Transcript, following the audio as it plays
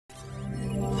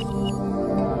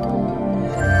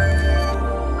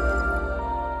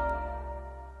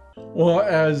Well,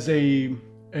 as a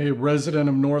resident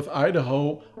of North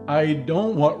Idaho, I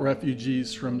don't want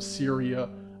refugees from Syria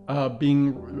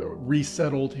being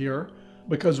resettled here,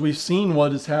 because we've seen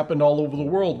what has happened all over the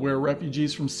world, where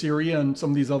refugees from Syria and some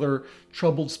of these other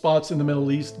troubled spots in the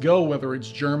Middle East go, whether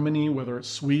it's Germany, whether it's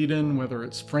Sweden, whether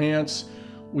it's France.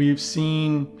 We've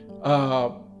seen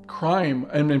crime,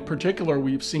 and in particular,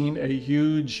 we've seen a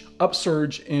huge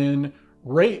upsurge in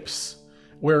rapes,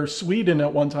 where Sweden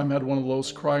at one time had one of the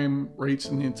lowest crime rates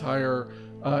in the entire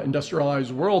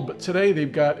industrialized world. But today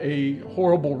they've got a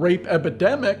horrible rape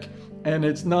epidemic, and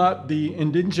it's not the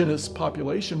indigenous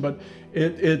population, but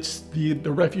it's the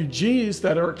refugees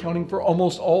that are accounting for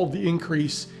almost all of the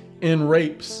increase in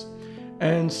rapes.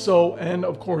 And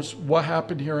of course, what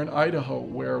happened here in Idaho,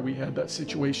 where we had that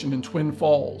situation in Twin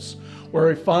Falls,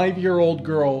 where a 5-year-old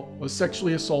girl was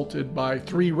sexually assaulted by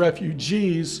 3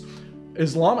 refugees,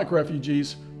 Islamic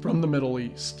refugees from the Middle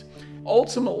East.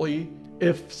 Ultimately,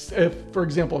 if for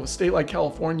example, if a state like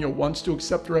California wants to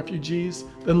accept refugees,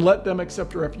 then let them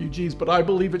accept refugees. But I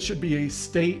believe it should be a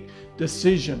state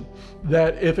decision,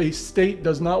 that if a state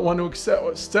does not want to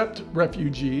accept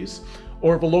refugees,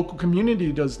 or if a local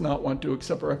community does not want to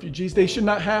accept refugees, they should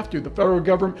not have to. The federal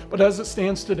government, but as it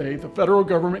stands today, the federal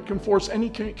government can force any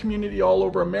community all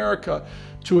over America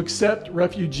to accept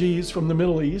refugees from the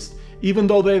Middle East, even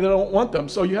though they don't want them.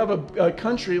 So you have a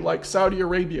country like Saudi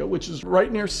Arabia, which is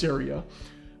right near Syria,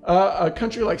 a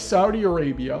country like Saudi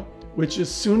Arabia, which is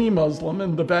Sunni Muslim,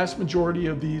 and the vast majority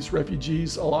of these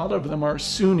refugees, a lot of them are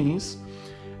Sunnis,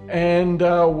 and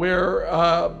where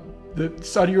the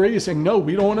Saudi Arabia is saying, no,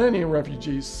 we don't want any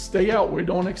refugees, stay out, we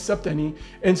don't accept any.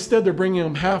 Instead, they're bringing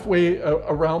them halfway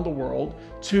around the world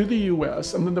to the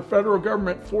US, and then the federal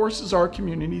government forces our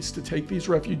communities to take these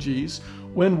refugees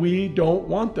when we don't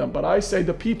want them. But I say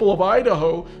the people of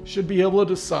Idaho should be able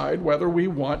to decide whether we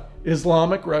want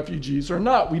Islamic refugees or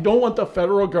not. We don't want the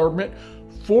federal government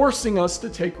forcing us to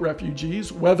take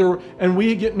refugees, and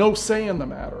we get no say in the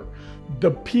matter.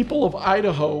 The people of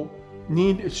Idaho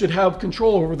should have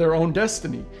control over their own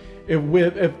destiny. If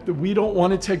we don't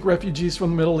want to take refugees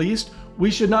from the Middle East, we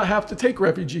should not have to take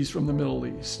refugees from the Middle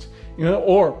East.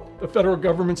 Or the federal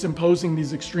government's imposing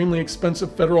these extremely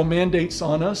expensive federal mandates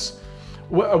on us.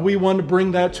 We want to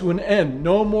bring that to an end.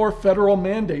 No more federal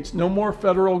mandates, no more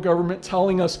federal government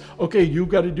telling us, okay, you've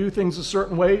got to do things a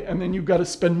certain way, and then you've got to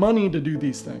spend money to do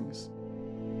these things.